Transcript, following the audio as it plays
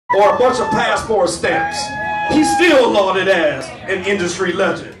or a bunch of passport stamps. He's still lauded as an industry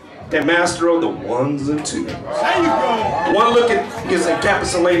legend and master of the ones and twos. There you go. One look at his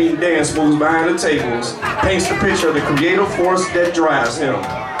encapsulating dance moves behind the tables paints the picture of the creative force that drives him.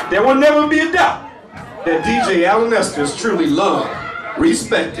 There will never be a doubt that DJ Allan Ester is truly loved,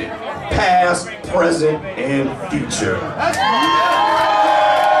 respected, past, present, and future.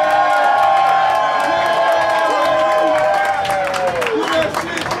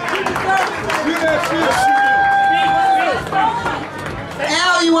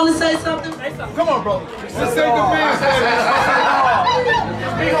 Al, you want to say something? Come on, bro. Let's say the man.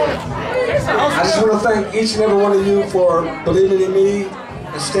 I just want to thank each and every one of you for believing in me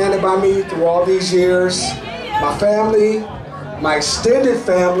and standing by me through all these years. My family, my extended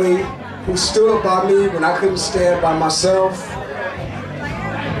family, who stood by me when I couldn't stand by myself.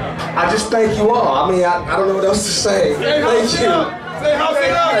 I just thank you all. I mean, I don't know what else to say. Thank you. Say house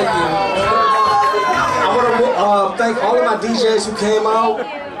it up. Thank you. I want to thank all of my DJs who came out.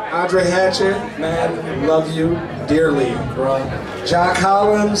 Andre Hatchett, man, love you dearly, bro. John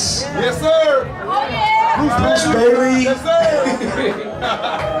Collins. Yes, sir. Bruce Bailey. Yes, sir.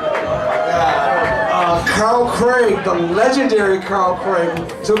 Carl Craig, the legendary Carl Craig,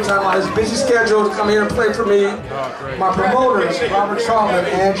 took time out of his busy schedule to come here and play for me. My promoters, Robert Charlton,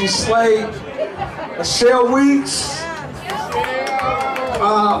 Angie Slade, Michelle Weeks,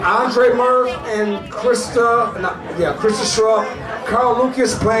 Andre Murph, and Krista Shrub. Carl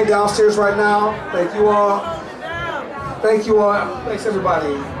Lucas playing downstairs right now. Thank you all. Thank you all. Thanks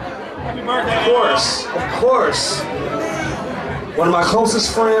everybody. Of course. One of my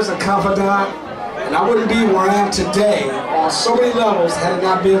closest friends and confidant. And I wouldn't be where I am today on so many levels had it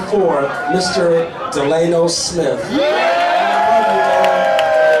not been for Mr. Delano Smith.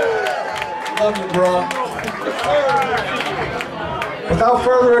 Love you, bro. Without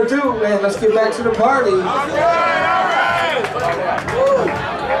further ado, man, let's get back to the party.